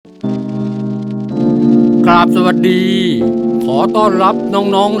ราบสวัสดีขอต้อนรับ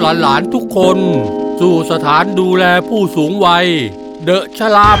น้องๆหลานๆทุกคนสู่สถานดูแลผู้สูงวัยเดอะช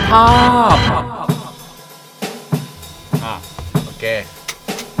ราภาพโอเค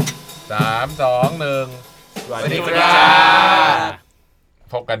3 2 1สวัสดีครับ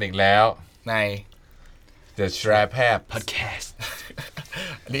พบกันอีกแล้วใน The Charapaabs Podcast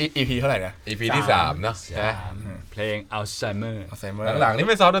อันนี้ EP เท่าไหร่นะ EP ที่3เนาะใช่เพลงอัลไซเมอร์หลังๆนี่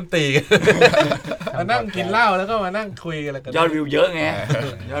ไม่ซ้อมดนตรีมานั่งกินเหล้าแล้วก็มานั่งคุยกันแล้วกันยอดวิวเยอะไง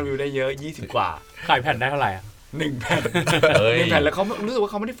ยอดวิวได้เยอะ20กว่าขายแผ่นได้เท่าไหร่1 แผ่น1 แผ่นแล้วเขารู้สึกว่า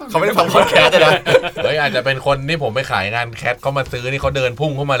เขาไม่ได้ฟังพอดแคสต์นะเฮ้ยอาจจะเป็นคนที่ผมไปขายงานแคทเขามาซื้อนี่เขาเดินพุ่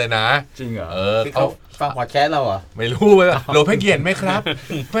งเข้ามาเลยนะจริงเหรอเขาฟังพอดแคสต์เราเหรอไม่รู้เลยโหลให้เกียรติไหมครับ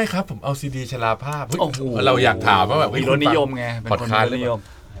ไม่ครับผมเอาซีดีชราภาพเราอยากถามว่าแบบรสนิยมไงเป็นคนรสนิยม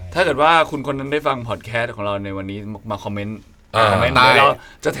ถ้าเกิดว่าคุณคนนั้นได้ฟังพอดแคสต์ของเราในวันนี้มาคอมเมนต์เรา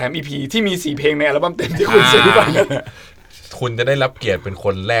จะแถม EP ที่มี4เพลงในอัลบั้มเต็มที่คุณซื้อไปคุณจะได้รับเกียรติเป็นค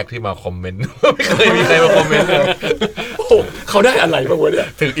นแรกที่มาคอมเมนต์ไม่เคยมีใครมาคอมเมนต์เลยเขาได้อะไรบ้างวะเนี่ย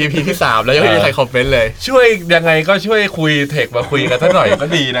ถึง EP ที่3แล้วยังไม่มีใครคอมเมนต์เลยช่วยยังไงก็ช่วยคุยเทคมาคุยกันสักหน่อยก็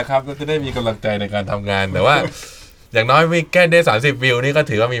ดีนะครับก็จะได้มีกำลังใจในการทำงานแต่ว่าอย่างน้อยไม่แค่ได้30วิวนี่ก็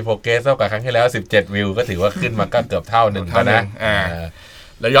ถือว่ามีโปรเกรสเท่ากับครั้งที่แล้ว17วิวก็ถือว่าขึ้นมาก็เกือบเท่านึงแล้วนะ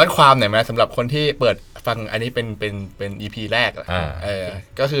แล้วย้อนความหน่อยไหมสำหรับคนที่เปิดฟังอันนี้เป็น EP แรก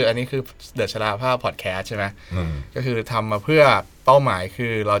ก็คืออันนี้คือ The Charapaabs Podcast ใช่ไหมก็คือทำมาเพื่อเป้าหมายคื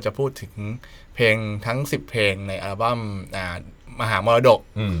อเราจะพูดถึงเพลงทั้ง10เพลงในอัลบั้มมหามรดก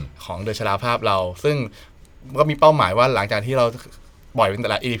ของ The Charapaabs เราซึ่งก็มีเป้าหมายว่าหลังจากที่เราปล่อยเป็นแต่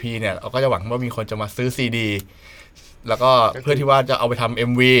ละ EP เนี่ยเราก็จะหวังว่ามีคนจะมาซื้อ CDแล้วก็เพื่อที่ว่าจะเอาไปทำ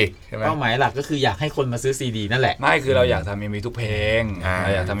MV ใช่ไหมเป้าหมายหลักก็คืออยากให้คนมาซื้อ CD นั่นแหละไม่คือเราอยากทำ MV ทุกเพลงเร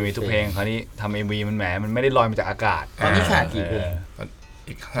าอยากทำ MV ทุกเพลงคราวนี้ทำ MV มันแหมมันไม่ได้ลอยมาจากอากาศตอนนี้ขาดกี่เพลง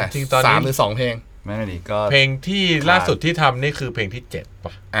อีกจริงตอนนี้3 หรือ 2 เพลงไม่ได้ดิก็เพลงที่ล่าสุดที่ทำนี่คือเพลงที่7ป่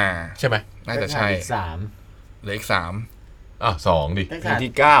ะใช่ไหมน่าจะใช่3เหลืออีก3 2ดิเพลง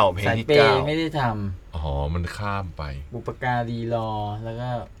ที่9เพลงที่9ไม่ได้ทำมันข้ามไปบุปการีรอแล้วก็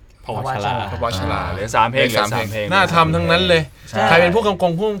พระวชราเหลือ3เพลงน่าทำทั้งนั้นเลยใครเป็นผู้ก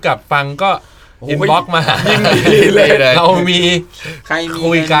ำกับฟังก็อินบ็อกซ์มายิ่งดีเลยเรามีใครมี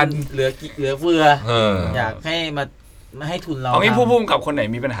คุยกันเหลือเฟืออยากให้มาให้ทุนเราเอางี้ผู้กำกับคนไหน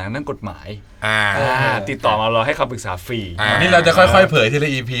มีปัญหาทางกฎหมายติดต่อมาเราให้คำปรึกษาฟรีนี่เราจะค่อยๆเผยทีล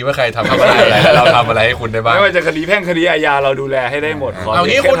ะ EP ว่าใครทำอะไรเราทำอะไรให้คุณได้บ้างไม่ว่าจะคดีแพ่งคดีอาญาเราดูแลให้ได้หมดเอา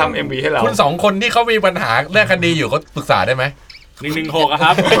งี้คุณทำ MV ให้เราคุณ2คนที่เขามีปัญหาเรื่องคดีอยู่เขาปรึกษาได้ไหม116ค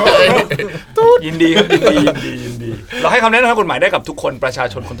รับยินดีครับยินดีเราให้คำแนะนำทางกฎหมายได้กับทุกคนประชา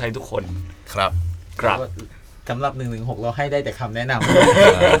ชนคนไทยทุกคนครับสำหรับ116เราให้ได้แต่คำแนะน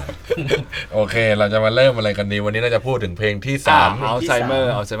ำโอเคเราจะมาเริ่มอะไรกันดีวันนี้เราจะพูดถึงเพลงที่3อัลไซเมอ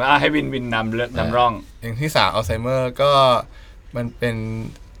ร์ให้วินนำร่องเพลงที่3อัลไซเมอร์ก็มันเป็น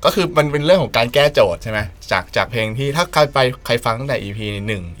ก็คือมันเป็นเรื่องของการแก้โจทย์ใช่ไหมจากเพลงที่ถ้าใครฟังตั้งแต่ EP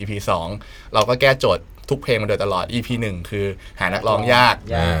 1 EP 2เราก็แก้โจทย์ทุกเพลงมาโดยตลอด EP 1คือหานักร้องยาก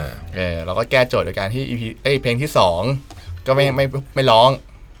เราก็แก้โจทย์โดยการที่ EP เพลงที่2ก็ไม่ร้อง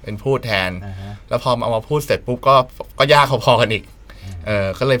เป็นพูดแทนแล้วพอเอามาพูดเสร็จปุ๊บก็ยากพอๆกันอีก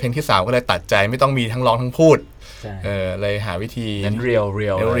ก็เลยเพลงที่3ก็เลยตัดใจไม่ต้องมีทั้งร้องทั้งพูดเลยหาวิธีนั้นเรีย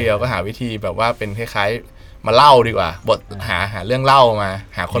วก็หาวิธีแบบว่าเป็นคล้ายๆมาเล่าดีกว่าบทหาเรื่องเล่ามา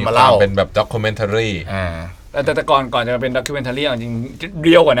หาคนมาเล่าเป็นแบบด็อกคิวเมนทารีแต่ก่อนจะเป็นด็อกิวเมนทารีจริงเ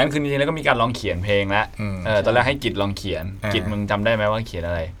รียวกว่านั้นคือจริงๆแล้วก็มีการลองเขียนเพลงแล้วตอนแรกให้กิจลองเขียนกิจมึงจำได้ไหมว่าเขียน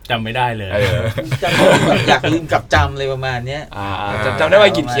อะไรจำไม่ได้เลยอยากลืมกับจำเลยประมาณนี้จำได้ว่า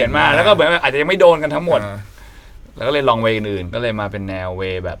กิจเขียนมาแล้วก็แบบอาจจะยังไม่โดนกันทั้งหมดแล้วก็เลยลองเวย์อื่นก็เลยมาเป็นแนวเว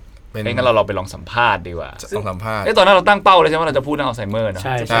ย์แบบงั้นเราไปลองสัมภาษณ์ดีกว่าลองสัมภาษณ์ตอนนั้นเราตั้งเป้าเลยใช่ไหมว่าเราจะพูดเรื่องอัลไซเมอร์เนาะใ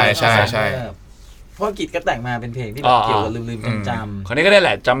ช่เพราะกิจก็แต่งมาเป็นเพลงที่เกี่ยวกับลืมจำคราวนี้ก็ได้แห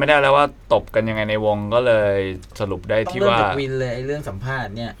ละจำไม่ได้แล้วว่าตบกันยังไงในวงก็เลยสรุปได้ที่ว่าต้องเริ่มจากวินเลยเรื่องสัมภาษ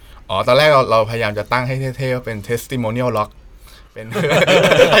ณ์เนี่ยตอนแรกเราพยายามจะตั้งให้เท่ๆว่าเป็น testimonial rock เป็น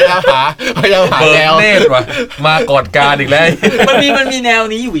พยายามหาแนวเนตว่ะมากอดการอีกแล้วมันมีแนว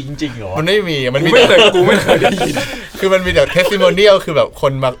นี้อยู่จริงๆเหรอมันไม่มีกูไม่เคยได้ยินคือมันมีแต่ testimonial คือแบบค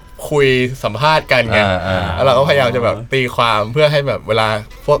นมาคุยสัมภาษณ์กันไงแล้วเราก็พยายามจะแบบตีความเพื่อให้แบบเวลา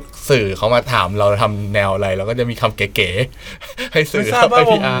พวกสื่อเขามาถามเราทำแนวอะไรเราก็จะมีคำเก๋ๆให้สื่อเข้าไป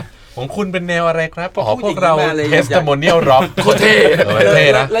PRของคุณเป็นแนวอะไรครับพวกเรา testimonial rock โคตรเท่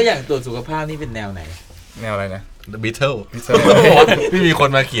นะแล้วอย่างตัวสุขภาพนี่เป็นแนวไหนแนวอะไรนะThe Beatles พี่มีคน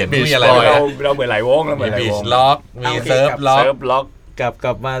มาเขียนมีอะไรเราเหมือนหลายวงมี Beach Rock มี Surf Rock ก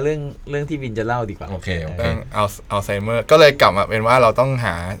ลับมาเรื่องที่วินจะเล่าดีกว่าโอเคอัลไซเมอร์ก็เลยกลับมาเป็นว่าเราต้องห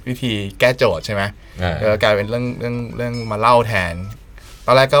าวิธีแก้โจทย์ใช่ไหมกลายเป็นเรื่องมาเล่าแทนต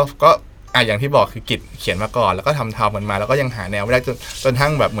อนแรกก็ อย่างที่บอกคือกิจเขียนมาก่อนแล้วก็ทำมันมาแล้วก็ยังหาแนวไม่ได้จนทั้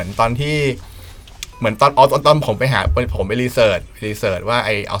งแบบเหมือนตอนที่เหมือนตอนผมไปรีเสิร์ชว่าไอ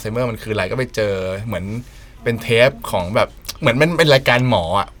อัลไซเมอร์มันคืออะไรก็ไปเจอเหมือนเป็นเทปของแบบเหมือนมันเป็นรายการหมอ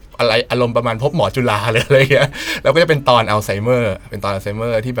อะไรอารมณ์ประมาณพบหมอจุฬาเลยอะไรเงี้ยแล้วก็จะเป็นตอนอัลไซเมอ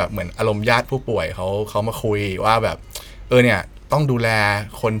ร์ที่แบบเหมือนอารมณ์ญาติผู้ป่วยเขามาคุยว่าแบบเนี่ยต้องดูแล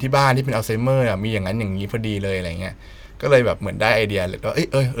คนที่บ้านที่เป็นอัลไซเมอร์มีอย่างนั้นอย่างนี้พอดีเลยอะไรเงี้ยก็เลยแบบเหมือนได้ไอเดียเลยว่า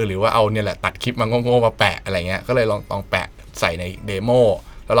หรือว่าเอาเนี่ยแหละตัดคลิปมาโง่ๆมาแปะอะไรเงี้ยก็เลยลองแปะใส่ในเดโม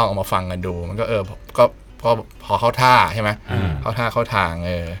แล้วลองเอามาฟังกันดูมันก็ก็พอเข้าท่าใช่ไหมเข้าทาง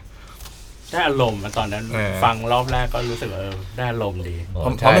ได้อารมณ์ตอนนั้นฟังรอบแรกก็รู้สึกได้อารมณ์ดีเพร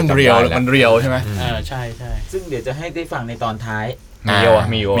าะมันเรียวใช่ไหมใช่ซึ่งเดี๋ยวจะให้ได้ฟังในตอนท้าย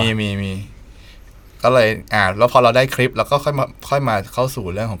มีก็เลยแล้วพอเราได้คลิปแล้วก็ค่อยมาเข้าสู่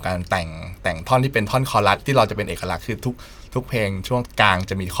เรื่องของการแต่งท่อนที่เป็นท่อนคอรัสที่เราจะเป็นเอกลักษณ์คือทุกเพลงช่วงกลาง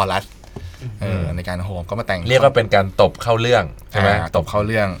จะมีคอรัสในการโฮมก็มาแต่งเรียกว่าเป็นการตบเข้าเรื่องใช่ไหมตบเข้า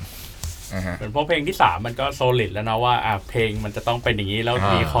เรื่องเหมือนพวกเพลงที่3มันก็โซลิดแล้วนะว่าเพลงมันจะต้องเป็นอย่างนี้แล้ว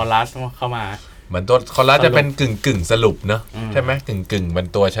มีคอรัสเข้ามาเหมือนตัวคอรัสจะเป็นกึ่งสรุปเนอะใช่ไหมกึ่งเป็น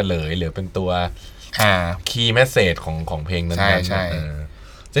ตัวเฉลยหรือเป็นตัวคีย์แมสเสจของเพลงนั้นใช่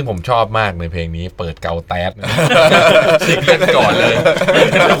ซึ่งผมชอบมากในเพลงนี้เปิดเกาแต๊ดซิกเล่นก่อนเลย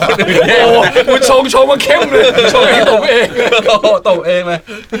โอ้คุณชงมาเข้มเลยชงเองตบเองเลย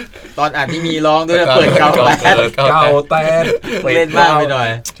ตอนอ่านที่มีร้องด้วยเปิดเกาแต๊ดเล่นมากไปหน่อย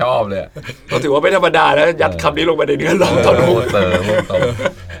ชอบเลยก็ถือว่าไม่ธรรมดาแล้วยัดคำนี้ลงไปในเนื้อร้องตอนนู้น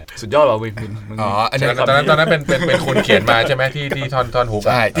สุดยอดว่ะวินอันนี้ตอนนั้นเป็นคุณเขียนมาใช่ไหมที่ท่อนฮุกใ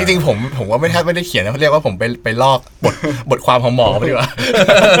ช่จริงๆผมว่าไม่ได้เขียนนะเขาเรียกว่าผมไปลอกบทความของหมอมาดีกว่า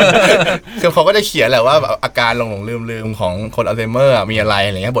คือเขาก็จะเขียนแหละว่าอาการหลงลืมของคนอัลไซเมอร์มีอะไรอ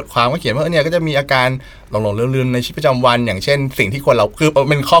ะไรเงี้ยบทความก็เขียนว่าเนี่ยก็จะมีอาการหลงลืมในชีวิตประจำวันอย่างเช่นสิ่งที่คนเราคือ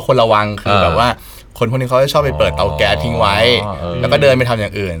เป็นข้อควรระวังคือแบบว่าคนพวกนี้เขาจะชอบไปเปิดเตาแก๊สทิ้งไว้แล้วก็เดินไปทำอย่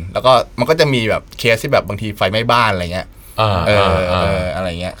างอื่นแล้วก็มันก็จะมีแบบเคสที่แบบบางทีไฟไหม้บ้านอะไรเงี้ยอะไร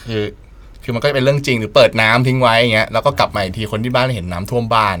เงี้ยคือมันก็จะเป็นเรื่องจริงหรือเปิดน้ำทิ้งไว้เงี้ยแล้วก็กลับมาอีกทีคนที่บ้านเห็นน้ำท่วม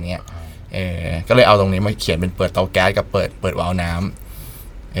บ้านเงี้ยก็เลยเอาตรงนี้มาเขียนเป็นเปิดเตาแก๊สกับเปิดวาล์วน้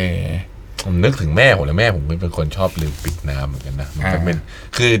ำผมนึกถึงแม่ผมเลยแม่ผมเป็นคนชอบลืมปิดน้ำเหมือนกันนะมันเป็น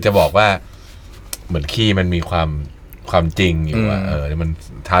คือจะบอกว่าเหมือนคีย์มันมีความจริงอยู่ว่ามัน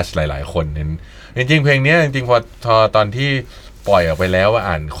ทัชหลายๆคนจริงๆเพลงนี้จริงๆพอตอนที่ปล่อยออกไปแล้วว่า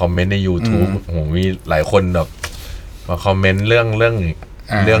อ่านคอมเมนต์ใน YouTube โหมีหลายคนแบบมาคอมเมนต์เรื่อ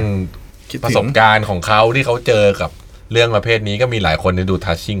งประสบการณ์ของเขาที่เขาเจอกับเรื่องประเภทนี้ก็มีหลายคนที่ดู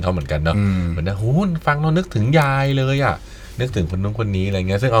ทัชชิ่งเขาเหมือนกันเนาะเหมือนนะโหฟังเรานึกถึงยายเลยอ่ะนึกถึงคนนู้นคนนี้อะไร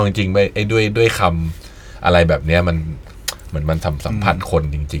เงี้ยซึ่งเอาจริงๆไปด้วยคำอะไรแบบเนี้ยมันเหมือนมันสัมผัสคน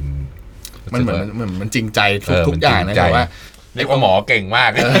จริงๆมันเหมือนมันจริงใจทุกอย่างนะแต่ว่าเรียกว่าหมอเก่งมาก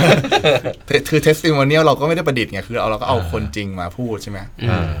คือเทสติโมเนียลเราก็ไม่ได้ประดิษฐ์ไงคือเราก็เอาคนจริงมาพูดใช่ไหม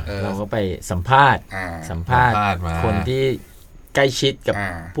เราก็ไปสัมภาษณ์คนที่ใกล้ชิดกับ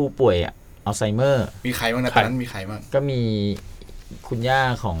ผู้ป่วยอัลไซเมอร์มีใครบ้างนะตอนนั้นมีใครบ้างก็มีคุณย่า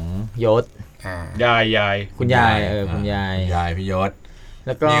ของยศยายคุณยายคุณยายพี่ยศแ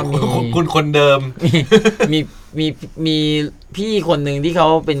ล้วก็มีคุณคนเดิมมีพี่คนหนึ่งที่เขา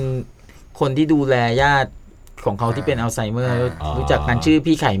เป็นคนที่ดูแลญาติของเขาที่เป็นอัลไซเมอร์รู้จักกันชื่อ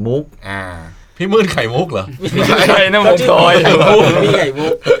พี่ไข่มุกพี่มืดไข่มุกเหรอไม่ใช่นะผมทอยพี่ไข่มุ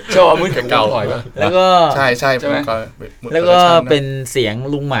กชอบมืดเก่าแล้วก็ใช่แล้วก็เป็นเสียง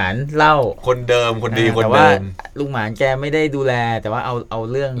ลุงหมานเล่าคนเดิมคนดีคนเดิมลุงหมานแกไม่ได้ดูแลแต่ว่าเอา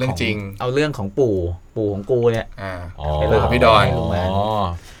เรื่องจริงเอาเรื่องของปู่ของกูเนี่ยปู่ของพี่ดอนให้ลุ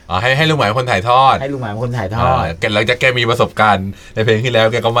งหมายคนถ่ายทอดให้ลุงหมายคนถ่ายทอดหลังจากแกมีประสบการณ์ในเพลงที่แล้ว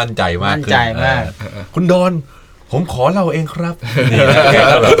แกก็มั่นใจมากคุณดอนผมขอเล่าเองครับ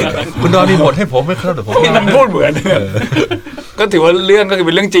คุณดอนมีบทให้ผมไหมครับเดี๋ยวผมมันพูดเหมือนก็ถือว่าเรื่องก็คือเ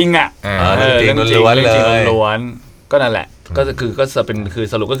ป็นเรื่องจริงอ่ะเรื่องจริงล้วนก็นั่นแหละก็จะเป็นคือ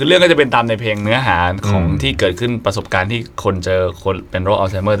สรุปก็คือเรื่องก็จะเป็นตามในเพลงเนื้อหาของที่เกิดขึ้นประสบการณ์ที่คนเจอคนเป็นโรคอัล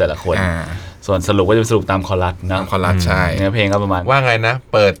ไซเมอร์แต่ละคนส่วนสรุปก็จะสรุปตามคอรัสนะคอรัสใช่เนื้อเพลงก็ประมาณว่าไงนะ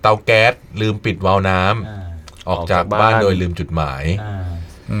เปิดเตาแก๊สลืมปิดวาล์วน้ำออกจากบ้านโดยลืมจุดหมาย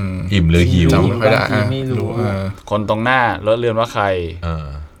อิ่มหรือหิวไม่รู้คนตรงหน้ารถเรือนว่าใคร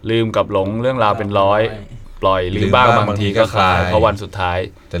ลืมกับหลงเรื่องราวเป็นร้อยปล่อยลืมบ้างบางทีก็คลายเพราะวันสุดท้าย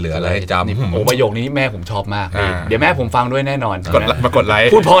จะเหลืออะไรให้จำโอ้ประโยคนี้แม่ผมชอบมากเดี๋ยวแม่ผมฟังด้วยแน่นอนมากดไลค์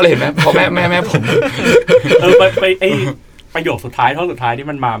พูดเพราะเลยเห็นไหมเพราะแม่ผมไปไอประโยคสุดท้ายท่อนสุดท้ายที่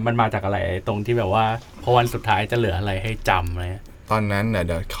มันมาจากอะไรตรงที่แบบว่าพอวันสุดท้ายจะเหลืออะไรให้จำอะไรตอนนั้นเ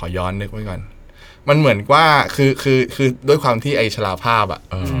ดี๋ยวขอย้อนนึกไว้ก่อน มันเหมือนว่าคือด้วยความที่ไอชราภาพอ่ะ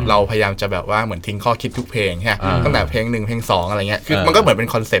เราพยายามจะแบบว่าเหมือนทิ้งข้อคิดทุกเพลงใช่ตั้งแต่เพลง1เพลง2อะไรเงี้ยคือมันก็เหมือนเป็น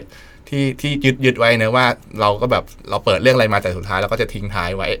คอนเซปต์ที่ยึดไว้นะว่าเราก็แบบเราเปิดเรื่องอะไรมาแต่สุดท้ายเราก็จะทิ้งท้าย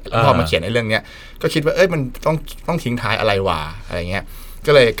ไว้แล้วพอมาเขียนในเรื่องเนี้ยก็คิดว่ามันต้องทิ้งท้ายอะไรวะอะไรเงี้ย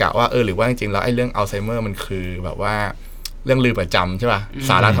ก็เลยกะว่าหรือว่าจริงๆแล้วไอ้เรื่องอัลไซเมอร์มันคือแบบว่าเรื่องลืมประจำใช่ป่ะส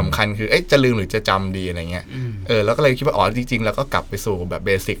าระสำคัญคือจะลืมหรือจะจำดีอะไรเงี้ยแล้วก็เลยคิดว่าจริงๆแล้วก็กลับไปสู่แบบเบ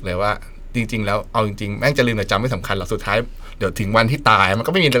สิกเลยว่าจริงๆแล้วเอาจริงๆแม่งจะลืมหรือจำไม่สำคัญหรอกสุดท้ายเดี๋ยวถึงวันที่ตายมัน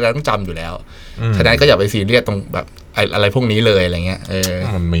ก็ไม่มีอะไรต้องจำอยู่แล้วฉะนั้นก็อย่าไปซีเรียสตรงแบบอะไรพวกนี้เลยอะไรเงี้ย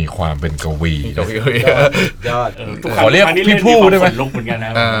มันมีความเป็นกวียอดขอเรียกพี่ผู้ได้ไหมลุกเหมือนกันน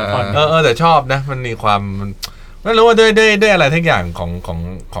ะแต่ชอบนะมันมีความไม่รู้ว่าด้วยอะไรทั้งอย่าง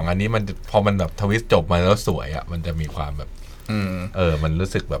ของอันนี้มันพอมันแบบทวิสต์จบมาแล้วสวยอ่ะมันจะมีความแบบมันรู้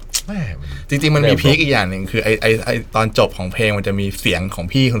สึกแบบจริงๆมันมีพีคอีกอย่างหนึ่งคือไอตอนจบของเพลงมันจะมีเสียงของ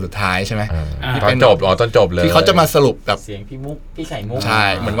พี่คนสุดท้ายใช่ไหมตอนจบตอนจบเลยที่เขาจะมาสรุปแบบเสียงพี่ไข่มุกใช่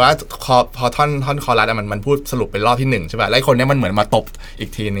เหมือนว่าพอท่อนคอรัสมันพูดสรุปเป็นรอบที่1ใช่ป่ะแล้วคนนี้มันเหมือนมาตบอีก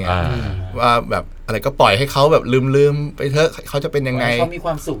ทีนึงว่าแบบอะไรก็ปล่อยให้เขาแบบลืมไปเถอะเขาจะเป็นยังไงเขามีค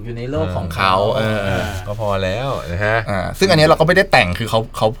วามสุขอยู่ในโลกของเขาก็พอแล้วนะฮะซึ่งอันนี้เราก็ไม่ได้แต่งคือ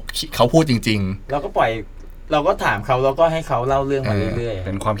เขาพูดจริงๆเราก็ปล่อยเราก็ถามเขาแล้วก็ให้เขาเล่าเรื่องมาเรื่อยๆเ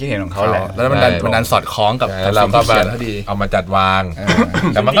ป็นความคิดเห็นของเขาแหละแล้วมันดันสอดคล้องกับเราก็เอามาจัดวาง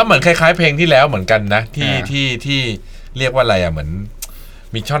แต่มันก็เหมือนคล้ายๆเพลงที่แล้วเหมือนกันนะที่เรียกว่าอะไรเหมือน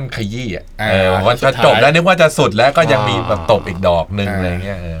มีช่อนขยี้ว่าจะจบแล้วนึกว่าจะสุดแล้วก็ยังมีแบบตบอีกดอกนึงอะไรเ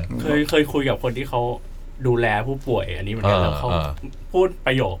งี้ยเคยคุยกับคนที่เขาดูแลผู้ป่วยอันนี้เหมือนกันแล้วเขาพูดป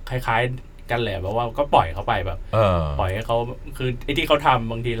ระโยคคล้ายๆกันแหละแบบว่าก็ปล่อยเขาไปแบบปล่อยให้เขาคือไอ้ที่เขาท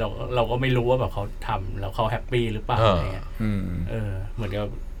ำบางทีเราก็ไม่รู้ว่าแบบเขาทำแล้วเขาแฮปปี้หรือเปล่าอะไรเงี้ยเหมือนกับ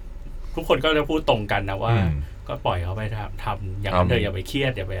ทุกคนก็จะพูดตรงกันนะว่าก็ปล่อยเขาไปทำอย่างนั้นเถอะอย่าไปเครีย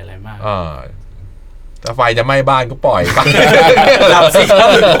ดอย่าไปอะไรมากถ้าไฟจะไหม้บ้านก็ปล่อยไปหลับสิครับ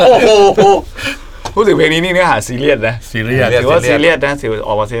โอ้โหพูดถึงเพลงนี้นี่เนื้อหาซีเรียสนะซีเรียสถือว่าซีเรียสนะถืออ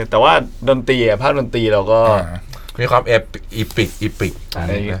อกมาซีเรียสแต่ว่าดนตรีภาคดนตรีเราก็มีความอีปิก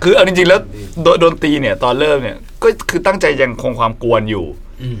คือเอาจริงๆแล้วดนตรีเนี่ยตอนเริ่มเนี่ยก็คือตั้งใจยังคงความกวนอยู่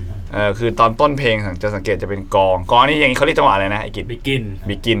คือตอนต้นเพลงจะสังเกตจะเป็นกองนี่อย่างนี้เขาเรียกจังหวะอะไรนะไอ้กิจบิกิ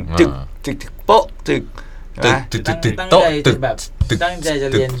นจึกโป๊ะจึกโต๊ะตึกแบบตั้งใจจะ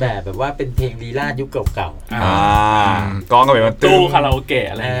เรียนแบบว่าเป็นเพลงลีลาดยุคเก่าๆกองก็เป็นตู้คาราโอเกะ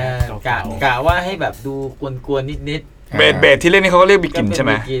อะไรกะว่าให้แบบดูกวนๆนิดๆเบสที่เล่นนี่เขาก็เรียกบิกินใช่ไห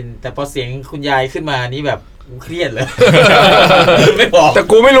มแต่พอเสียงคุณยายขึ้นมานี่แบบเครียดเลยไม่บอกแต่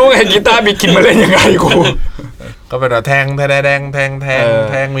กูไม่รู้ไงกีตาร์บิกินมาเล่นยังไงกูก็เป็นแทง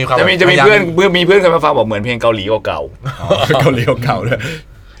มีความจะมีเพื่อนเคยมาฟังบอกเหมือนเพลงเกาหลีเก่าเลย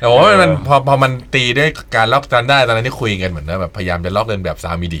แต่ว่ามันพอมันตีด้วยการล็อกกันได้ตอนนั้นที่คุยกันเหมือนแบบพยายามจะล็อกเล่นแบบซ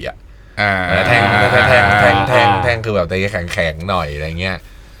าวมิดิแทงคือแบบตีแข็งหน่อยอะไรเงี้ย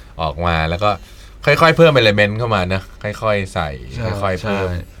ออกมาแล้วก็ค่อยๆเพิ่มเอลิเมนต์เข้ามานะค่อยๆใส่ค่อยๆเพิ่ม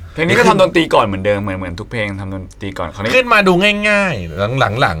เพลงนี้ก็ทำดนตรีก่อนเหมือนเดิมเหมือนทุกเพลงทำดนตรีก่อนขึ้นมาดูง่ายๆ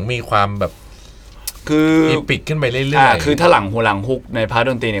หลังมีความแบบคือปิดขึ้นไปเรื่อยๆคือถ้าหลังฮุกในพาร์ท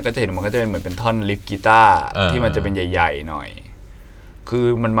ดนตรีเนี่ยก็จะเห็นมันก็จะเป็นเหมือนเป็นท่อนลิฟกีตาร์ที่มันจะเป็นใหญ่ๆหน่อยคือ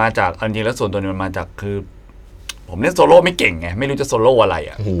มันมาจากจริงๆแล้วส่วนตัวนี้มันมาจากคือผมเล่นโซโล่ไม่เก่งไงไม่รู้จะโซโล่อะไร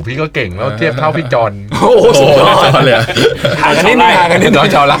อ่ะโอ้โหพี่ก็เก่งแล้วเทียบเท่าพี่จอนโอ้โหสุดยอดเลยห่างกันนิดจอน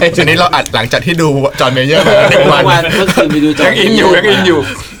ชาวไร่ทีนี้เราอัดหลังจากที่ดูจอนเมเยอร์มา1 วันก็คือไปดูจอนยังอินอยู่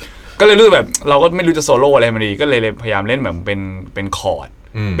ก็เลยรู้แบบเราก็ไม่รู้จะโซโล่อะไรมันดีก็เลยพยายามเล่นแบบเป็นคอร์ด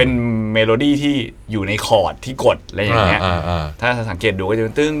เป็นเมโลดี้ที่อยู่ในคอร์ดที่กดอะไรอย่างเงี้ยถ้าสังเกตดูก็จะ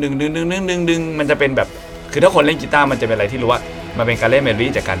ตึ้งดึงมันจะเป็นแบบคือถ้าคนเล่นกีตาร์มันจะเป็นอะไรที่รู้ว่ามันเป็นการเล่นเมโล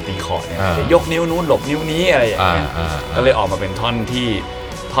ดี้จากการตีคอร์ดเนี่ยยกนิ้วนู้นหลบนิ้วนี้อะไรอย่างเงี้ยก็เลยออกมาเป็นท่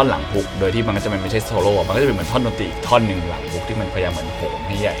อนหลังฮุกโดยที่มันก็จะไม่ใช่โซโล่มันก็จะเป็นเหมือนท่อนดนตรีท่อนหนึ่งหลังฮุกที่มันพยายามเหมือนโหมใ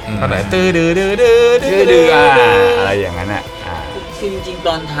ห้ใหญ่ท่อนไหนตื้ออะไรอย่างนั้นอ่ะคือจริงๆต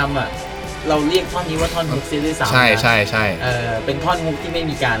อนทำอ่ะเราเรียกท่อนนี้ว่าท่อนฮุกซีรีส์3ใช่เป็นท่อนฮุกที่ไม่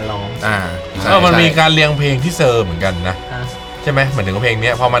มีการร้องมันมีการเรียงเพลงที่เซอร์เหมือนกันนะใช่ไหมเหมือนถึงเพลง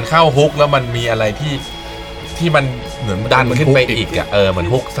นี้พอมันเข้าฮุกแล้วมันมีอะไรที่มันเหมือนดันขึ้นไปอีกอ่ะเหมือน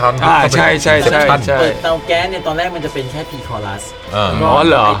ฮุกท่อนใช่เปิดเตาแก๊สเนี่ยตอนแรกมันจะเป็นแค่พีคอรัส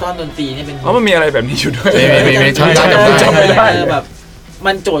เหรอไอ้ท่อนดนตรีเนี่ยเป็นเพราะมันมีอะไรแบบนี้อยู่ด้วยมีจำไม่ได้แบบ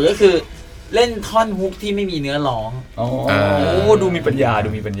มันโจทย์ก็คือเล่นท่อนฮุกที่ไม่มีเนื้อร้องดูมีปัญญา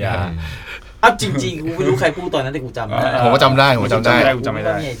เอาจริงๆกูไม่รู้ใครพูดตอนนั้นแต่กูจำได้ผมก็จำได้กูจำไม่ไ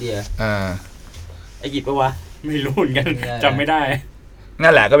ด้มีไอเดียไอ้กิจปะวะไม่รู้เหมือนกันจำไม่ได้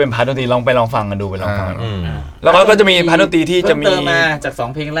นั่นแหละก็เป็นพาร์ทดนตรีลองฟังกันดูไปลองฟังแล้วก็จะมีพาร์ทดนตรีที่จะมีเติมมาจาก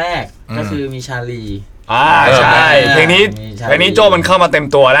2เพลงแรกก็คือมีชาลี ใช่เพลงนี้โจมันเข้ามาเต็ม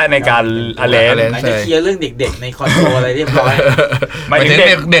ตัวแล้วในการอเลน อาจจะเคลียร์เรื่องเด็กๆในคอนโทรอะไรเรียบร้อย หมายถึง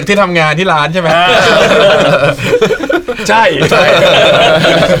เด็กที่ทำงานที่ร้านใช่ไหมใช่ไ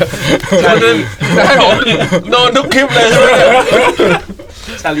ด้ผมโดนทุกคลิปเลย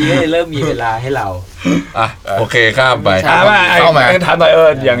ชาลีก็เลยเริ่มมีเวลาให้เราโอเคข้ามไปเข้ามาถามหน่อย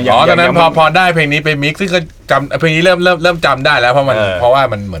อย่างตอนนั้นพอได้เพลงนี้ไปมิกซ์ซึ่งก็จำเพลงนี้เริ่มจำได้แล้วเพราะว่า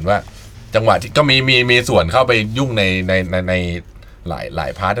มันเหมือนว่าจังหวะที่ก็มีส่วนเข้าไปยุ่งในหลา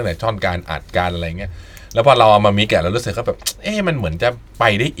ยพาร์ทตั้งแต่ช่อนการอัดการอะไรเงี้ยแล้วพอเราเอามามิกซ์เรารู้สึกก็แบบมันเหมือนจะไป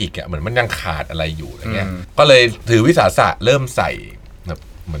ได้อีกเหมือนมันยังขาดอะไรอยู่อะไรเงี้ยก็เลยถือวิสาสะเริ่มใส่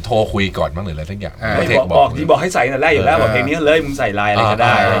เหมือนโทรคุยก่อนบ้างหรืออะไรทั้งอย่างบอกให้ใส่แต่แรกอยู่แล้วบอกเพลงนี้เลยมึงใส่ลายอะไรก็ไ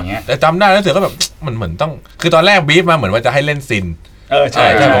ด้อะไรเงี้ยแต่จำได้แล้วเสือก็แบบมันเหมือนต้องคือตอนแรกบีฟมาเหมือนว่าจะให้เล่นซินใช่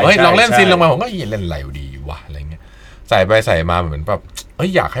ผมลองเล่นซินลงมาผมก็เล่นอะไรดีวะอะไรเงี้ยใส่ไปใส่มาเหมือนแบบ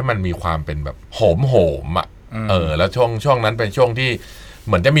อยากให้มันมีความเป็นแบบโหมอ่ะแล้วช่วงนั้นเป็นช่วงที่เ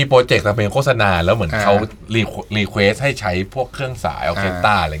หมือนจะมีโปรเจกต์ทำเพลงโฆษณาแล้วเหมือนเขารีเควสให้ใช้พวกเครื่องสายออร์เคสต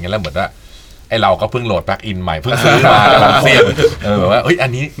ราอะไรเงี้ยแล้วเหมือนว่าไอเราก็เพิ่งโหลดแบ็กอินใหม่เพิ่งซื้อมาแล้วเสียงแบบว่าอั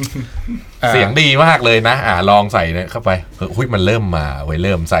นนี้เสียงดีมากเลยนะลองใส่เข้าไปมันเริ่มมาเ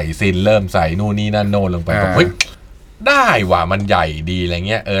ริ่มใส่ซินเริ่มใส่นู่นนี่นั่นโน่นลงไปแบบได้ว่ะมันใหญ่ดีอะไร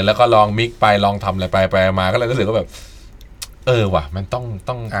เงี้ยแล้วก็ลองมิกไปลองทำอะไรไปมาก็เลยรู้สึกว่าแบบว่ะมันต้อ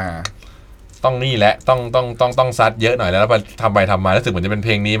งนี่แหละต้องซัดเยอะหน่อยแล้วพอทำไปทำมารู้สึกเหมือนจะเป็นเพ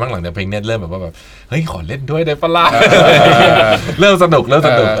ลงนี้มั้งหลังจากเพลงนี้เริ่มแบบว่าแบบขอเล่นด้วยได้ปะล่ะเริ่มสนุก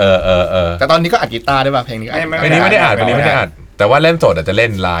แต่ตอนนี้ก็อัดกีตาร์ได้ป่ะเพลงนี้ไม่ได้อัดแต่ว่าเล่นสดอาจจะเล่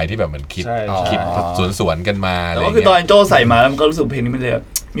นลายที่แบบเหมือนคิดสวนกันมาแล้วก็คือตอนโจใส่มาแล้วมันก็รู้สึกเพลงนี้มันเลย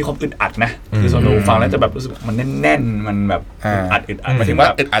มีความอึดอัดนะคือส่วนตัวฟังแล้วจะแบบรู้สึกมันแน่นๆมันแบบอึดอัดหมายถึงว่า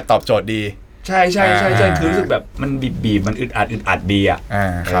อึดอัดตอบโจทย์ดีใช่คือรู้สึกแบบมันบีบมันอึดอัดดีอ่ะ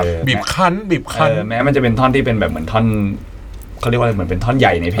ครับบีบคั้นแม้มันจะเป็นท่อนที่เป็นแบบเหมือนท่อนเขาเรียกว่าเหมือนเป็นท่อนให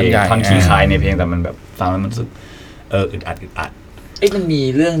ญ่ในเพลงท่อนคีย์คายในเพลงแต่มันแบบฟังแล้วมันรู้สึกอึดอัดมันมี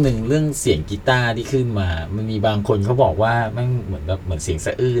เรื่องหนึ่งเรื่องเสียงกีตาร์ที่ขึ้นมามันมีบางคนเขาบอกว่ามันเหมือนเสียงส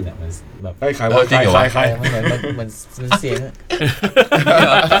ะอื้นอ่ะมันแบบใครจริงเหรอมันเหมือนเสียง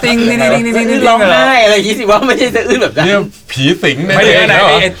ติงร้องไห้อะไรอย่างงี้สิว่าไม่ใช่สะอื้นแบบนั้นผีสิงไม่ได้ไหน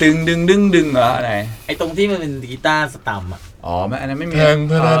ไอ้ตึงดึงเหรออะไรไอ้ตรงที่มันเป็นกีตาร์สตัมอ่ะไม่อันนั้นไม่มีแท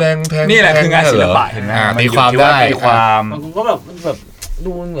งนี่แหละคืองานศิลปะเห็นไหมมีความได้มีความมันก็แบบ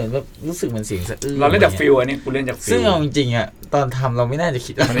ดูเหมือนแบบรู้สึกเหมือนเสียงสะอื้นเราเล่นจากฟิลอันนี้กูเล่นจากฟิลซึ่งเอาจริงๆอ่ะตอนทำเราไม่น่าจะ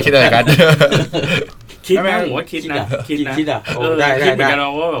คิดอะไรกันคิดนะผมว่าคิดนะคิดเหมือนกัน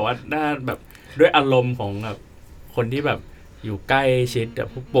ว่าแบบว่าน่าแบบด้วยอารมณ์ของแบบคนที่แบบอยู่ใกล้ชิดกับ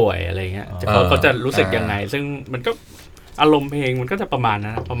ผู้ป่วยอะไรเงี้ยเขาจะรู้สึกยังไงซึ่งมันก็อารมณ์เพลงมันก็จะประมาณ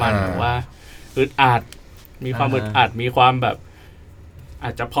นั้นประมาณแบบว่าอึดอัดมีความอึดอัดมีความแบบอ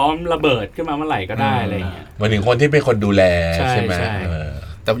าจจะพร้อมระเบิดขึ้นมาเมื่อไหร่ก็ได้อะไรเงี้ยเหมือนถึงคนที่เป็นคนดูแลใช่ไหม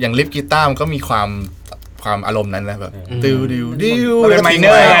แต่อย่างลิฟกีตาร์มันก็มีความอารมณ์นั้นนะแบบดิวมันเป็นไมเน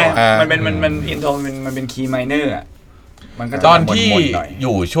อร์มันอินโทรมันเป็นคีย์ไมเนอร์อ่ะมันก็ตอนที่อ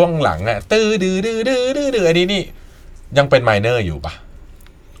ยู่ช่วงหลังอ่ะตื้อดื้ออันนี้นี่ยังเป็นไมเนอร์อยู่ปะ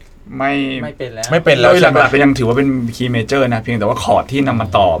ไม่เป็นแล้วหลักๆยังถือว่าเป็นคีย์เมเจอร์นะเพียงแต่ว่าคอร์ดที่นำมา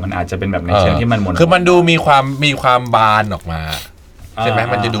ต่อมันอาจจะเป็นแบบในเชิงที่มันมนคือมันดูมีความบานออกมาใช่ไหม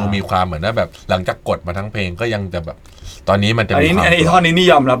มันจะดูมีความเหมือนว่าแบบหลังจากกดมาทั้งเพลงก็ยังจะแบบตอนนี้มันจะมีความอันนี้ท่อนนี้นี่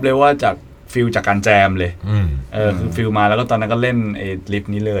ยอมรับเลยว่าจากฟิลจากการแจมเลยคือฟิลมาแล้วก็ตอนนั้นก็เล่นไอ้ลิฟ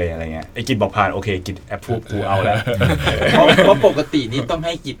นี้เลยอะไรเงี้ยไอ้กิจบอกผ่านโอเคกิจแอปพูดกูเอาแล้วเพราะปกตินี่ต้องใ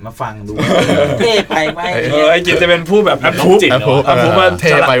ห้กิจมาฟังดูเท่ไปไหมไอ้กิจจะเป็นผู้แบบแอปพูดว่าเ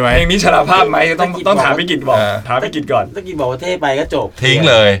ท่ไปไหมเพลงนี้ฉลาภาพไหมต้องถามพี่กิจบอกถามพี่กิจก่อนถ้ากิจบอกว่าเท่ไปก็จบทิ้ง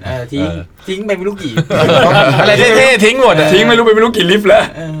เลยทิ้งไปไม่รู้กี่อะไรเท่ๆทิ้งหมดทิ้งไม่รู้ไปไม่รู้กี่ลิฟแล้ว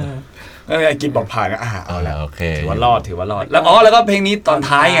ไอ้กินบอกผ่านก็เอาแล้วโอเคถือว่ารอดแล้วก็เพลงนี้ตอน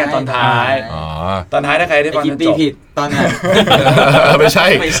ท้ายไงตอนท้ายถ้าใครได้ฟังจบผิดตอนนั้นไม่ใช่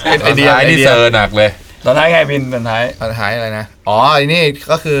ไอเดียนี่เซอร์หนักเลยตอนท้ายไงพินตอนท้ายอะไรนะไอ้นี่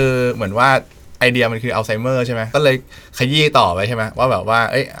ก็คือเหมือนว่าไอเดียมันคืออัลไซเมอร์ใช่ไหมก็เลยขยี้ต่อไปใช่ไหมว่าแบบว่า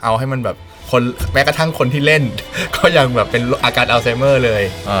เอาให้มันแบบคนแม้กระทั่งคนที่เล่นก็ยังแบบเป็นอาการอัลไซเมอร์เลย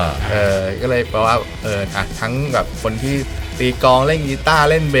ก็เลยแปลว่าทั้งแบบคนที่ตีกลองเล่นกีตาร์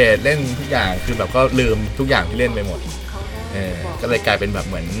เล่นเบสเล่นทุกอย่างคือแบบก็ลืมทุกอย่างที่เล่นไปหมดก็เลยกลายเป็นแบบ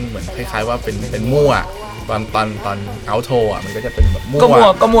เหมือนคล้ายๆว่าเป็นมั่วตอนเอาโทมันก็จะเป็นแบบมั่ว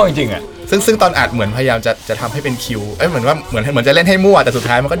ก็มั่วจริงๆอ่ะซึ่งตอนอัดเหมือนพยายามจะทำให้เป็นคิวเหมือนว่าเหมือนจะเล่นให้มั่วแต่สุด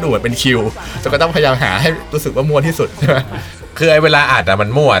ท้ายมันก็ดูเหมือนเป็นคิวจนก็ต้องพยายามหาให้รู้สึกว่ามั่วที่สุดใช่ไหมคือไอ้เวลาอัดมัน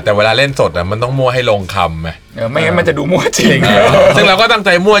มั่วแต่เวลาเล่นสดมันต้องมั่วให้ลงคำไงไม่งั้นมันจะดูมั่วจริงซึ่งเราก็ตั้งใจ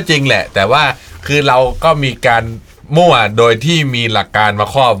มั่วจริงแหละแต่ว่าคือเราก็มีการ มั่วโดยที่มีหลักการมา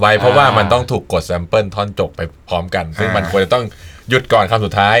ครอบไว้เพราะว่ามันต้องถูกกดแซมเปิลท่อนจบไปพร้อมกันซึ่งมันควรจะต้องหยุดก่อนคำสุ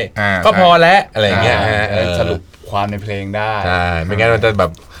ดท้ายก็พอแล้วอะไรเงี้ยสรุปความในเพลงได้ไม่งั้นมันจะแบ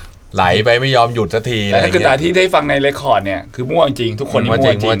บไหลไปไม่ยอมหยุดสักทีแต่คือแต่ที่ได้ฟังในเรคคอร์ดเนี่ยคือมั่วจริงทุกคนมั่วจ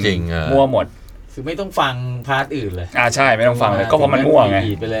ริงมั่วหมดคือไม่ต้องฟังพาร์ทอื่นเลยใช่ไม่ต้องฟังเลยก็เพราะมันมั่วไง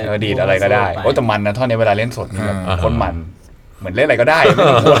ดีดอะไรก็ได้โอ้แต่มันนะท่อนในเวลาเล่นสดนี่แบบคนมันเหมือนเล่นอะไรก็ได้ไม่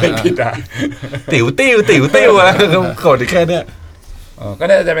ต้องกลัวอะไรผิดติ๋วอะไรกดแค่เนี้ยก็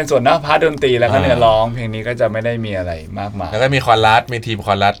น่าจะเป็นส่วนนะพาร์ทดนตรีแล้วก็เนื้อร้องเพลงนี้ก็จะไม่ได้มีอะไรมากมายแล้วก็มีคอรัสมีทีมค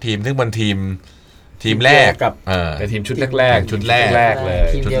อรัสทีมซึ่งเป็นทีมแรกกับแต่ทีมชุดแรกเลย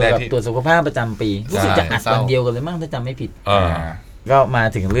ทีมเดียวกับตรวจสุขภาพประจำปีรู้สึกจะอัดวันเดียวกันเลยมั้งถ้าจำไม่ผิดก็มา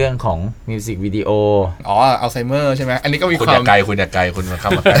ถึงเรื่องของมิวสิกวิดีโออัลไซเมอร์ใช่ไหมอันนี้ก็มีคุณอยากไกลคุณมาเข้า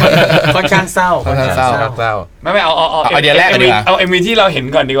มาค่อนข้างเศร้าไม่เอาเดี๋ยวแรกเอาเอ็มวีที่เราเห็น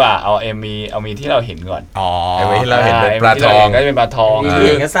ก่อนดีกว่าเอาเอ็มวีที่เราเห็นก่อนเอ็มวีที่เราเห็นเป็นปลาทองก็เป็นปลาทองที่เ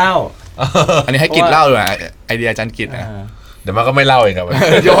ห็นก็เศร้าอันนี้ให้กิจเล่าด้วยไอเดียอาจารย์กิจนะเดี๋ยวมันก็ไม่เล่าเองครับ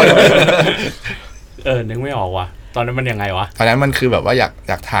โยนนึกไม่ออกว่ะตอนนั้นมันยังไงวะตอนนั้นมันคือแบบว่าอ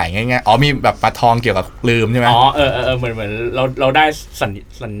ยากถ่ายง่ายๆมีแบบปลาทองเกี่ยวกับลืมใช่ไหมเหมือนเราได้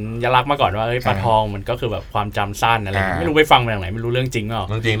สัญลักษณ์มาก่อนว่าปลาทองมันก็คือแบบความจำสั้นอะไรไม่รู้ไปฟังมาจากไหนไม่รู้เรื่องจริงเปล่า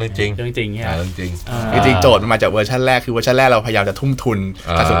เรื่องจริงเนี่ยเรื่องจริงโจทย์มันมาจากเวอร์ชันแรกคือเวอร์ชันแรกเราพยายามจะทุ่มทุน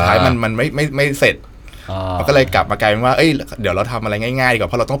แต่สุดท้ายมันไม่เสร็จมันก็เลยกลับมากลายเป็นว่าเดี๋ยวเราทำอะไรง่ายๆดีกว่า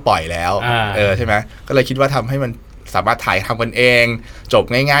เพราะเราต้องปล่อยแล้วใช่ไหมก็เลยคิดว่าทำให้มันสามารถถ่ายทำกันเองจบ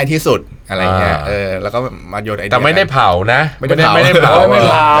ง่ายๆที่สุดอะไรเงี้ยแล้วก็มาโยนไอเดียแต่ไม่ได้เผานะไม่ได้เผา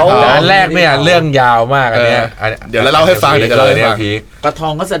อันแรกเนี่ยเรื่องยาวมากอันเนี้ยเดี๋ยวเราเล่าให้ฟังเดี๋ยวเราเนี่ยพีปลาทอ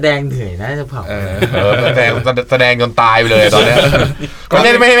งก็แสดงเหนื่อยนะจะเผาแสดงจนตายไปเลยตอนนี้ก็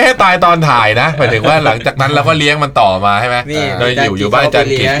ไม่ให้ตายตอนถ่ายนะหมายถึงว่าหลังจากนั้นเราก็เลี้ยงมันต่อมาใช่ไหมโดยอยู่บ้านจัน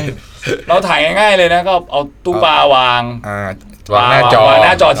กิจเราถ่ายง่ายๆเลยนะก็เอาตู้ปลาวางหน้า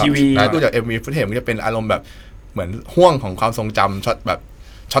จอทีวีดูจาก MV ฟุตเทจมันจะเป็นอารมณ์แบบเหมือนห่วงของความทรงจำช็อตแบบ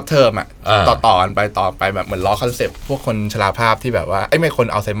ช็อตเทอมต่อกันไปต่อไปแบบเหมือนล้อคอนเซปต์พวกคนชราภาพที่แบบว่าไม่คน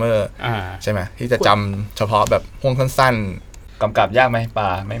อัลไซเมอร์ใช่ไหมที่จะจำเฉพาะแบบห่วงสั้นๆกำกับยากไหมปลา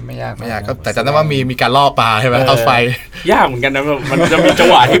ไม่ยากก็แต่จำได้ว่ามีการล่อปลาใช่ไหมเอาไฟยากเหมือนกันนะมันจะมีจัง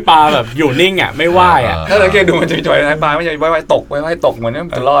หวะที่ปลาแบบอยู่นิ่งไม่ว่ายถ้าเราแค่ดูมันจะจ่อยนะปลาไม่ใช่ว่ายตกเหมือน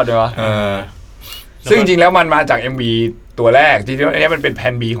มันจะรอดเลยวะซึ่งจริงแล้วมันมาจาก MV ตัวแรกที่อันนี้มันเป็นแพ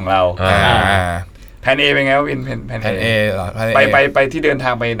น B ของเราแพน A เป็นไงวะวินแพน A เหรอไปที่เดินทา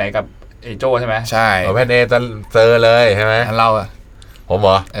งไปไหนกับเอโจใช่ไหมใช่แพน A จะเจอเลยใช่ไหมเราผมเหร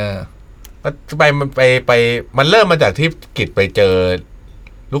อไปมันเริ่มมาจากที่กิจไปเจอ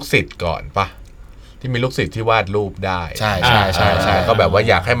ลูกศิษย์ก่อนปะที่มีลูกศิษย์ที่วาดรูปได้ใช่ก็แบบว่า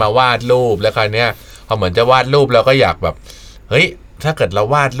อยากให้มาวาดรูปแล้วคราวเนี้ยพอเหมือนจะวาดรูปเราก็อยากแบบเฮ้ยถ้าเกิดเรา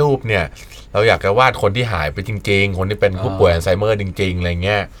วาดรูปเนี่ยเราอยากจะวาดคนที่หายไปจริงๆคนที่เป็นผู้ป่วยอัลไซเมอร์จริงๆอะไรเ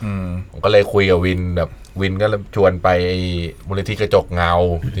งี้ยผมก็เลยคุยกับวินแบบวินก็ชวนไปมูลนิธิกระจกเงา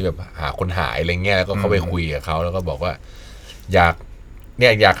ที่แบบหาคนหายอะไรเงี้ยแล้วก็เข้าไปคุยกับเขาแล้วก็บอกว่าอยาก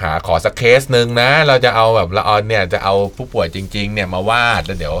ขอสักเคสนึงนะเราจะเอาแบบเราเนี่ยจะเอาผู้ป่วยจริงๆเนี่ยมาวาดแ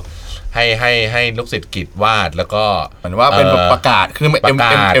ล้วเดี๋ยวให้ลูกศิษย์กิจวาดแล้วก็เหมือนว่าเป็นประกาศคือ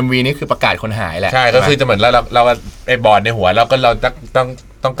MV นี่คือประกาศคนหายแหละใช่ก็คือจะเหมือนเราไอ้บอร์ดในหัวเราก็เรา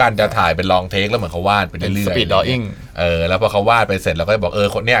ต้องการจะถ่ายเป็นลองเทคแล้วเหมือนเขาวาดไปเรื่อยๆ สปีดดออิ่งแล้วพอเขาวาดไปเสร็จเราก็บอก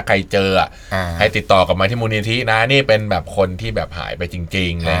คนเนี้ยใครเจอให้ติดต่อกลับมาที่มูลนิธินะนี่เป็นแบบคนที่แบบหายไปจริ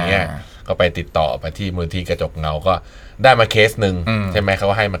งๆอะไรเงี้ยก็ไปติดต่อไปที่มูลนิธิกระจกเงาก็ได้มาเคสนึงใช่ไหมเขา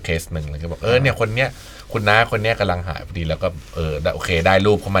ให้มาเคสนึงเลยก็บอกเนี่ยคนเนี้ยคุณน้าคนเนี้ยกำลังหายพอดีแล้วก็โอเคได้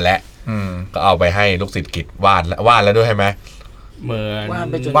รูปเข้ามาแล้วก็เอาไปให้ลูกศิษย์กิจวาดแล้วด้วยใช่ไหมเหมือน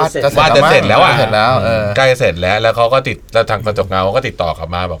วาดจะเสร็จแล้วใกล้เสร็จแล้วเขาก็แล้วทางกระจกเงาก็ติดต่อกลับ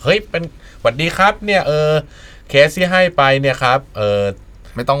มาบอกเฮ้ยเป็นสวัสดีครับเนี่ยเคสที่ให้ไปเนี่ยครับ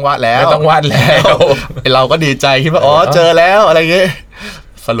ไม่ต้องวาดแล้วเราก็ดีใจคิดว่าเจอแล้วอะไรเงี้ย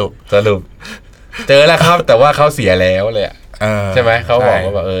สรุปเจอแล้วครับแต่ว่าเขาเสียแล้วเลยใช่ไหมเขาบอกว่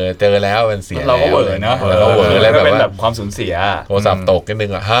าแบบเจอแล้วมันเสียเราก็เวอร์เนาะเราก็เวอร์แล้วเป็นแบบความสูญเสียโทรศัพท์ตกนิดนึ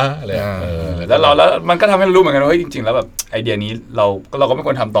งฮะเลยแล้วมันก็ทำให้เรารู้เหมือนกันว่าจริงๆแล้วแบบไอเดียนี้เราก็ไม่ค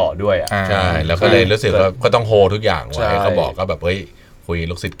วรทำต่อด้วยใช่แล้วก็เลยรู้สึกว่าก็ต้องโฮทุกอย่างไว้เขาบอกก็แบบคุย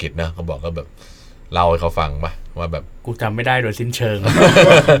ลูกศิษย์กิจนะเขาบอกก็แบบเล่าให้เขาฟังป่ะว่าแบบกูจำไม่ได้โดยสิ้นเชิง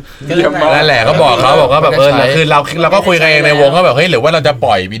นั่นแหละเขาบอกว่าแบบคือเราก็คุยกันเองในวงก็แบบเฮ้ยหรือว่าเราจะป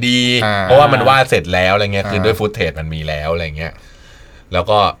ล่อยวิดีเพราะว่ามันวาดเสร็จแล้วอะไรเงี้ยคือด้วยฟุตเทจมันมีแล้วอะไรเงี้ยแล้ว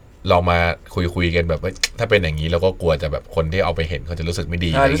ก็ ลองมาคุยกันแบบถ้าเป็นอย่างนี้เราก็กลัวจะแบบคนที่เอาไปเห็นเขาจะรู้สึกไม่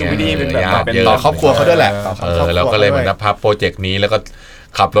ดี รู้สึกไม่ดีเป็นแบบ เป็นต่อครอบครัวเขาด้วยแหละเราก็เลยเหมือนนับพับโปรเจกต์นี้แล้วก็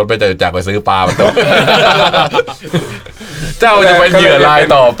ขับรถไปจากไปซื้อปลามาตัวเจ้าจะเป็นเหยื่อราย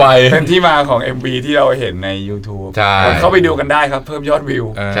ต่อไปเป็นที่มาของ MV ที่เราเห็นใน YouTube ใช่เข้าไปดูกันได้ครับเพิ่มยอดวิว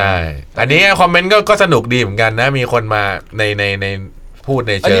ใช่อันนี้คอมเมนต์ก็สนุกดีเหมือนกันนะมีคนมาในพูด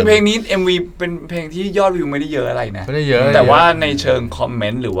ในเชิงเพลงนี้ MV เป็นเพลงที่ยอดวิวไม่ได้เยอะอะไรนะไม่ได้เยอะแต่ว่าในเชิงคอมเม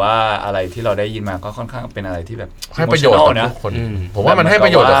นต์หรือว่าอะไรที่เราได้ยินมาก็ค่อนข้างเป็นอะไรที่แบบให้ประโยชน์กับทุกคนผมว่ามันให้ปร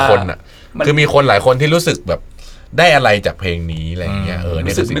ะโยชน์กับคนอ่ะคือมีคนหลายคนที่รู้สึกแบบได้อะไรจากเพลงนี้อะไรอย่างเงี้ย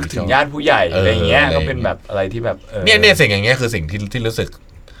รู้สึกนึกถึงญาติผู้ใหญ่อะไรอย่างเงี้ยก็เป็นแบบอะไรที่แบบเนี่ยสิ่งอย่างเงี้ยคือสิ่งที่รู้สึก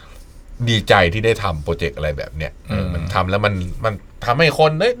ดีใจที่ได้ทำโปรเจกต์อะไรแบบเนี้ยมันทำแล้วมันทำให้ค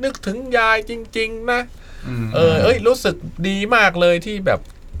นนึกถึงยายจริงๆนะรู้สึกดีมากเลยที่แบบ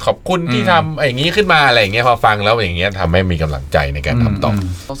ขอบคุณที่ทำอย่างนี้ขึ้นมาอะไรอย่างเงี้ยพอฟังแล้วอย่างเงี้ยทำให้มีกำลังใจในการทำต่อ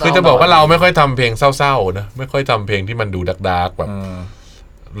คือจะบอกว่าเราไม่ค่อยทำเพลงเศร้าๆนะไม่ค่อยทำเพลงที่มันดูดาร์กๆแบบ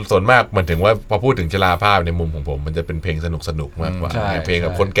ส่วนมากมันถึงว่าพอพูดถึงชราภาพในมุมของผมมันจะเป็นเพลงสนุกมากกว่าเพลงกั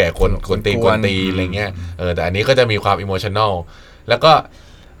บคนแก่คนตีอะไรเงี้ยแต่อันนี้ก็จะมีความอิโมชันแนลแล้วก็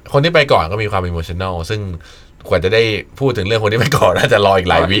คนที่ไปก่อนก็มีความอิโมชันแนลซึ่งกว่าจะได้พูดถึงเรื่องคนที่ไปก่อนน่าจะรออีก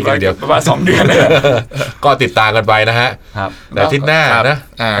หลายวีคเดียวประมาณ2 เดือนก็ติดตามกันไปนะฮะแต่อาทิตย์หน้านะ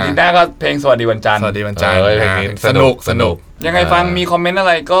อาทิตย์หน้าก็เพลงสวัสดีวันจันทร์เพลงนี้สนุกยังไงฟังมีคอมเมนต์อะไ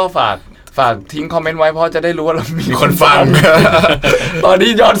รก็ฝากทิ้งคอมเมนต์ไว้เพราะจะได้รู้ว่าเรามีคนฟังตอนนี้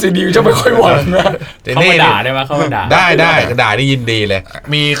ยอดซีดีจะไม่ค่อยหวังนะเขามาด่าได้ไหมเขามาด่าได้ด่านี่ยินดีเลย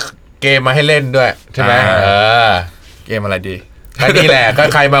มีเกมมาให้เล่นด้วยใช่ไหมเกมอะไรดีก็นี่แหละก็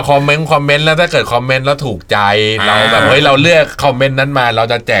ใครมาคอมเมนต์แล้วถ้าเกิดคอมเมนต์แล้วถูกใจเราแบบเราเลือกคอมเมนต์นั้นมาเรา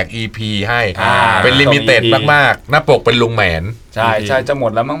จะแจก EP ให้เป็นลิมิเต็ดมากๆหน้าปกเป็นลุงแหมนใช่จะหม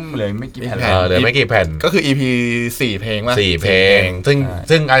ดแล้วมั้งเหลือไม่กี่แผ่นเหลือไม่กี่แผ่นก็คือ EP 4 เพลงว่า4 เพลง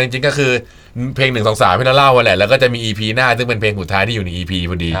ซึ่งจริงๆก็คือเพลง1 2 3ที่เราเล่ามาแหละแล้วก็จะมี EP หน้าซึ่งเป็นเพลงสุดท้ายที่อยู่ใน EP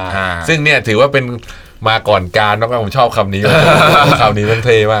พอดีซึ่งเนี่ยถือว่าเป็นมาก่อนการมากๆผมชอบคำนี้คำนี้มันเ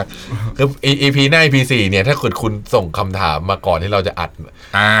ท่มากคือ EP หน้า EP 4เนี่ยถ้าคุณส่งคำถามมาก่อนที่เราจะอัด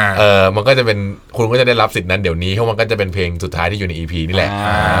มันก็จะเป็นคุณก็จะได้รับสิทธินั้นเดี๋ยวนี้เพราะมันก็จะเป็นเพลงสุดท้ายที่อยู่ใน EP นี่แหละ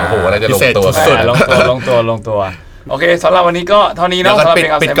โอ้โหแล้วจะลงตัวสุดลงตัวโอเคสำหรับวันนี้ก็เท่านี้นะ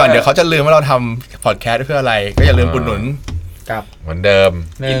ปิดก่อนเดี๋ยวเขาจะลืมว่าเราทำพอดแคสต์เพื่ออะไรก็อย่าลืมอุดหนุนครับเหมือนเดิม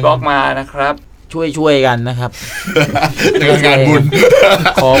อินบ็อกซ์มานะครับช่วยกันนะครับงานบุญ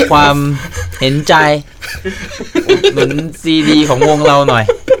ขอความเห็นใจหนุนซีดีของวงเราหน่อย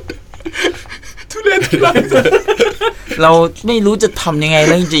ทุเรศเราไม่รู้จะทำยังไงแ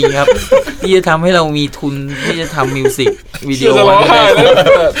ล้วจริงๆครับที่จะทำให้เรามีทุนที่จะทำมิวสิกวิดีโอ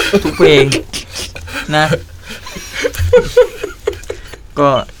ทุกเพลงนะก็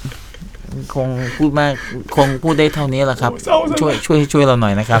คงพูดมากคงพูดได้เท่านี้แหละครับช่วยเราหน่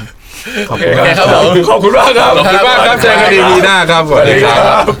อยนะครับขอบคุณมากครับขอบคุณมากครับเจอกันดีๆหน้าครับสวัสดีครั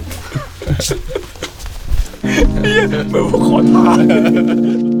บเมื่อขอทาน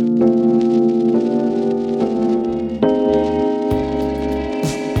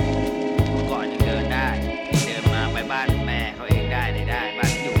ก่อนยังเดินได้เดินมาไปบ้านแม่เขาเองได้บ้า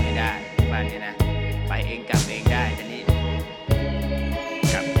นอยู่ไม่ได้บ้านนี้นะไปเองกลับเองได้แต่นี่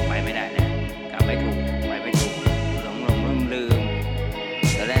กลับไปไม่ได้นะกลับไม่ถูกหลงลืม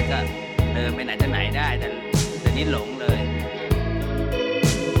ตอนแรกก็เดินไปไหนจะไหนได้แต่นี่หลงเลย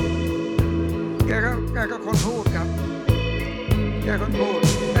แกก็คนพูดครับแกคนพูด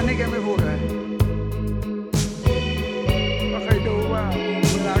แต่นี่แกไม่พูดเลยก็เคยดูว่า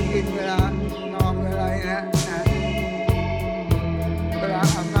เวลากินเวลานอนเวลานะเวลา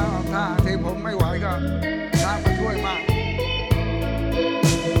อาบน้ำอาบท่าที่ผมไม่ไหวก็น้ำมาช่วยมาก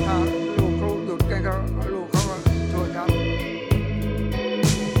ถ้าลูกเขาหยุดกันก็ลูกเขาก็ช่วยครับ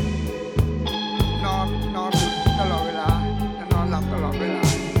นอนตลอดเวลานอนหลับตลอดเวลา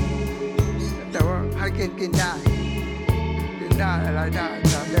แต่ว่าให้กินได้อะไรได้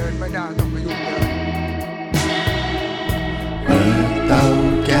แต่เดินไม่ได้ต้องพยุงเดินเตา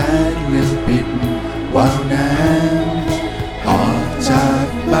แก๊สลืมปิดวาล์วน้ำออกจาก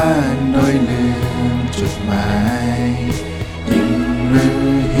บ้านโดยลืมจุดหมายหิวหรือ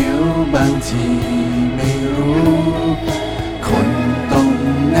หิวบางทีไม่รู้คนตรง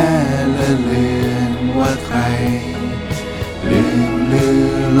หน้าละเลือนว่าใครลืม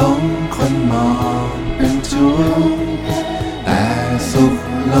หลงคนมองเป็นทุกข์แต่สุข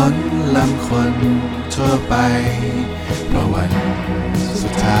ล้นลำคนทั่วไปเพราะวันสุ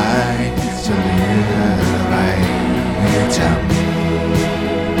ดท้ายจะเหลืออะไรให้จำ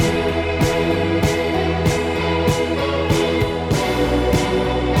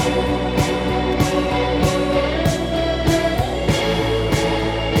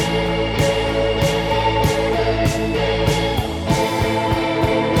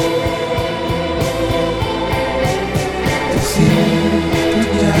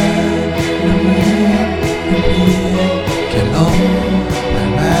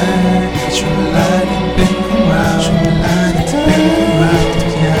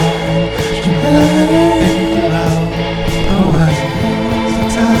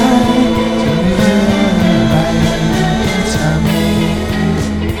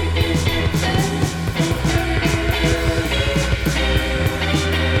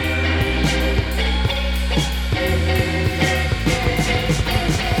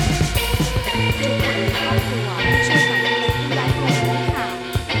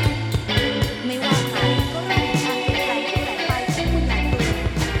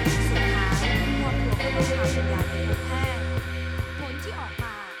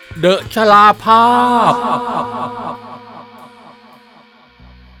เดอะชราภาพ